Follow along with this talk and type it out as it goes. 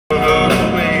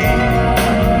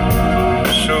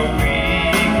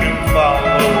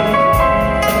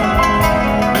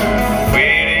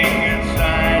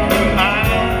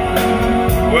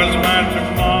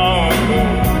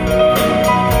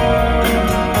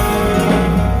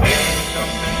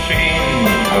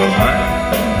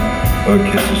Her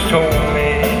kisses told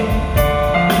me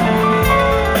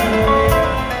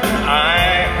I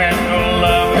had no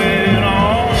loving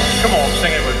on. Come on,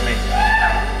 sing it with me.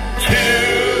 To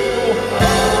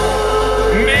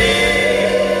me,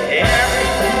 every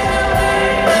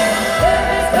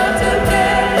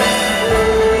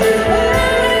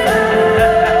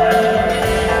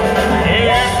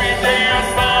day I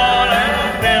fall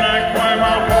and then I cry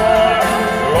my heart.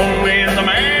 Lonely is the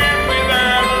man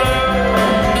without love.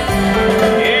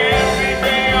 Every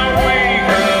day I wake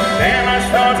up, then I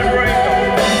start to break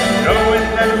up, knowing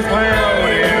that it's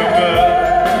cloudy above.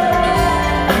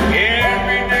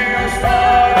 Every day I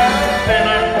start up, then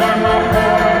I cry my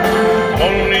heart.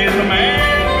 Lonely is the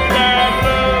man without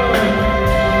love.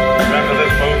 Remember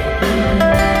this, folks?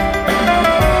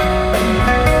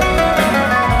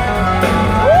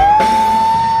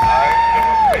 I can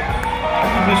fix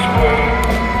this world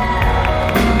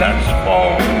that's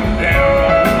falling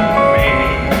down on me.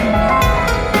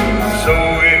 So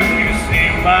if you see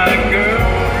my girl,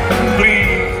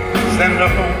 please send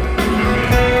her home to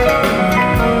me.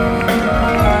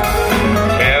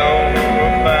 Tell her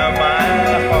about my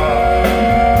heart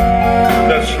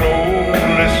that's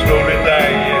slowly, slowly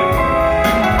dying.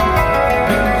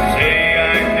 Say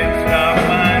I can stop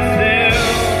myself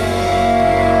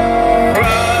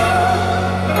from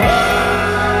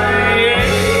crying.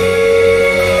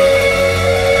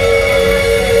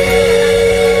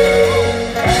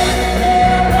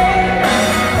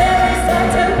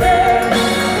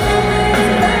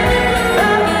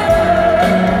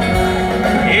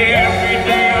 Every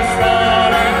day I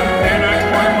start out, then I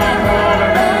cry my heart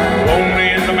out. Lonely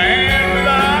is the man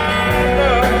without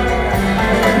love.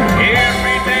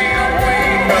 Every day I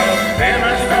wake up, then I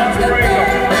start to break up,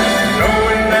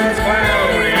 knowing that it's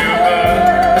cloudy above.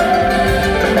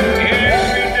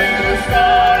 Every day I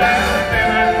start out, then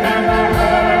I cry my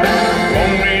heart out.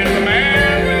 Lonely is the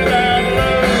man without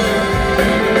love.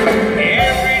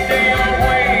 Every day I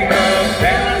wake up,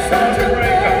 then I start to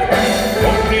break up,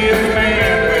 lonely is the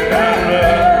man without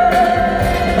love.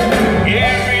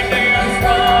 Every day I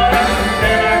start out,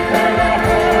 then I cry my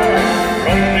heart out.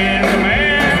 Lonely is the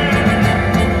man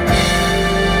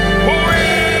without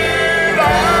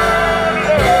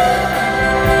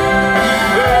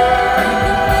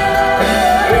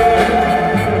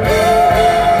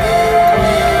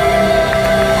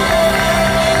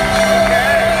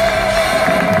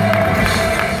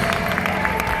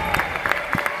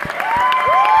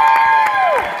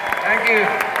Thank you.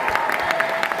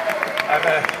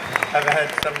 I've had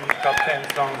some top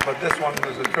 10 songs, but this one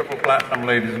was a triple platinum,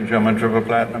 ladies and gentlemen, triple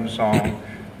platinum song,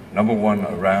 #1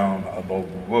 around the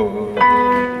world.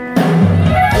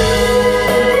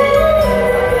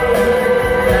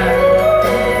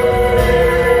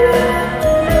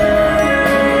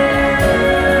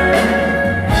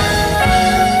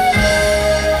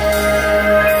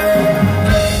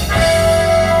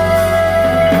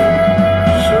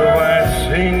 So I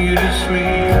sing you to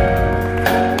sleep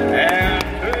and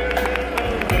turn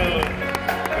the love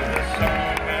of the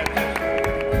song I just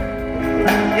wrote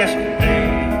yesterday.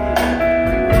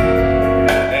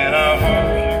 And I hope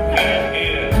you can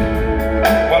hear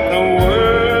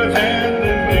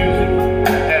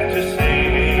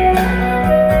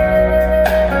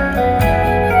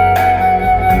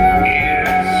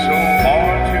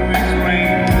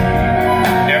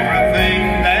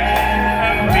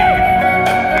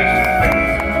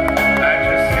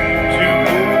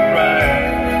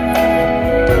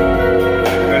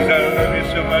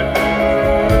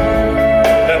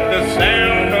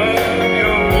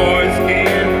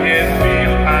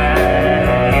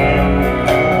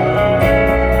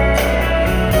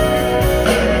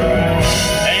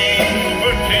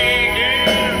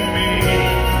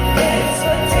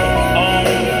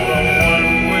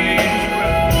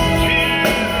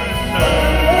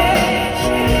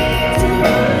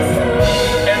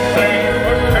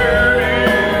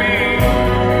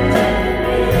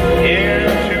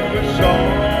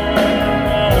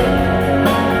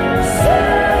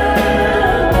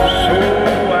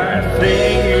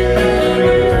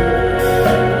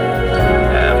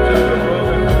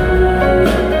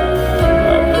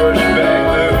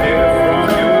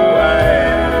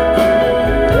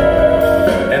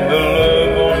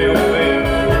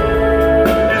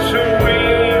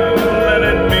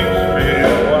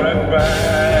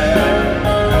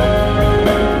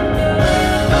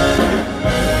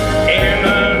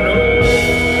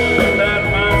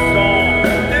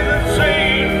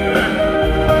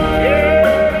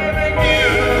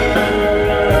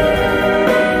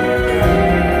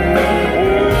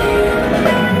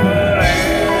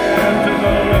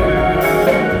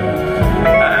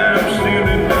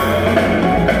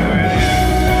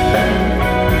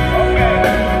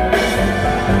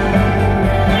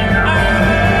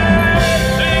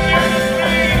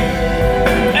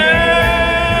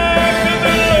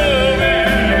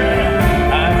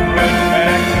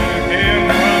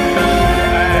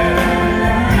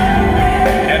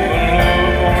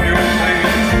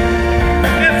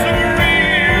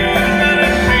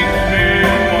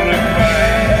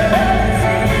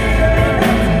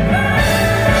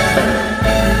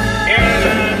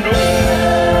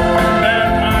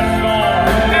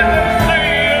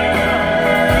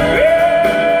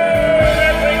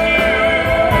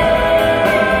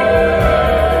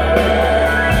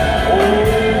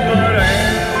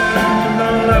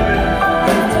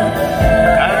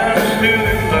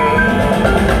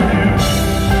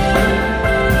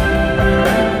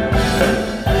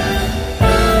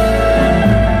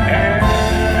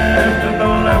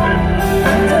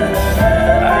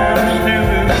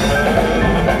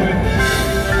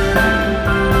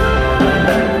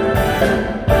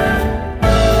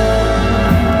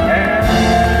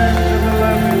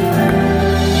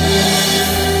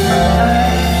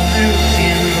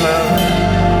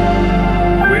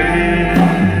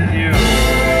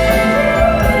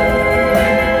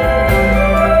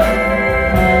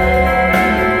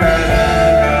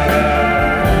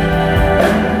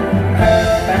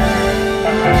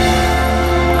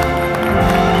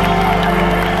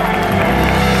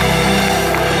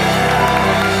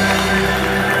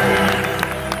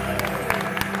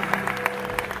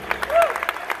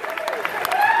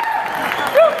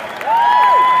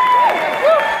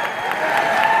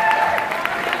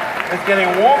It's getting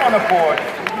warm on the porch.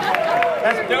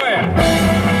 Let's do it.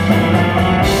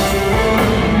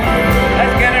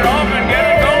 Let's get it off and get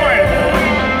it going.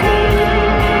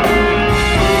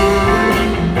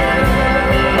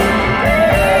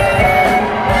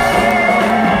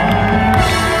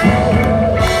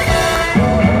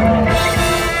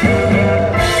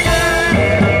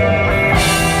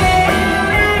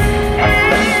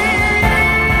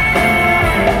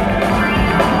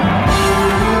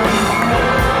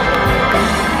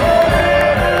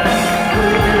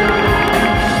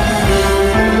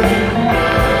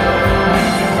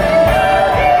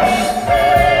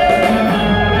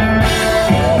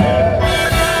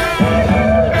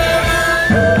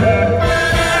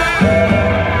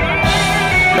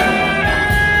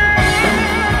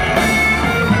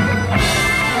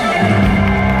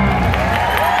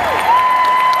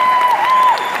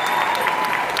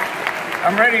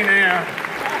 I'm ready now.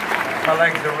 My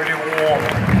legs are really warm.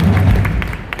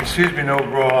 Excuse me, no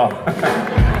bra.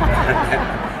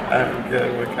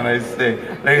 What can I say?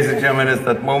 Ladies and gentlemen, it's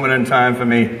that moment in time for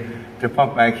me to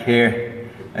pop back here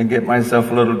and get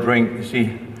myself a little drink. You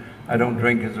see, I don't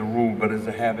drink as a rule, but as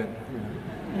a habit.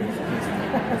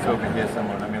 It's over here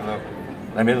somewhere. Let me look.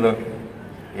 Let me look.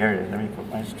 Here it is. Let me put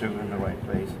my stool in the right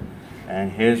place.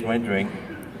 And here's my drink.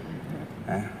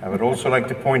 I would also like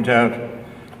to point out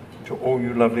to all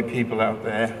you lovely people out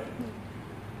there,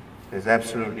 there's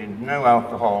absolutely no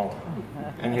alcohol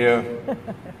in here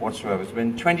whatsoever. It's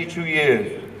been 22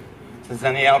 years since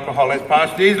any alcohol has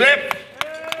passed these lips.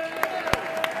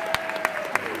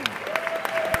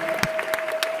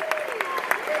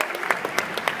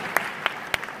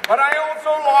 But I also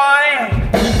lie.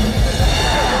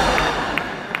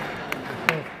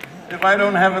 If I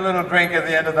don't have a little drink at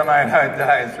the end of the night, I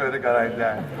die. I swear to God, I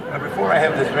die. But before I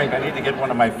have this drink, I need to get one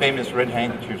of my famous red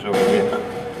handkerchiefs over here.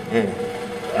 Yeah.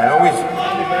 I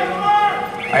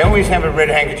always have a red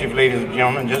handkerchief, ladies and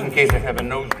gentlemen, just in case I have a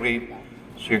nosebleed,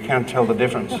 so you can't tell the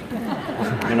difference.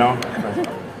 You know?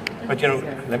 But you know,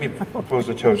 let me propose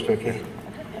a toast, okay?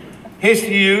 Here's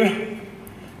to you,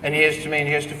 and here's to me, and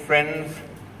here's to friends.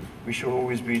 We shall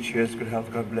always be. Cheers, good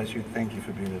health, God bless you. Thank you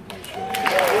for being at my show.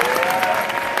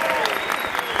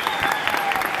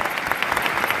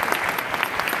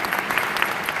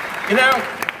 You know,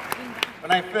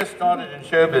 when I first started in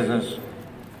show business,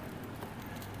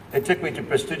 they took me to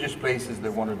prestigious places they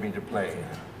wanted me to play.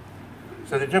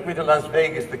 So they took me to Las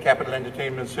Vegas, the capital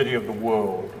entertainment city of the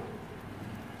world.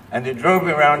 And they drove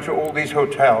me around to all these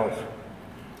hotels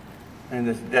in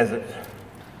this desert.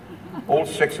 All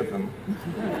 6 of them.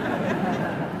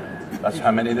 That's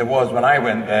how many there was when I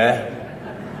went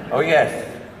there. Oh yes.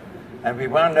 And we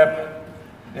wound up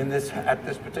at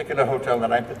this particular hotel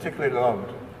that I particularly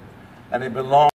loved. And it belonged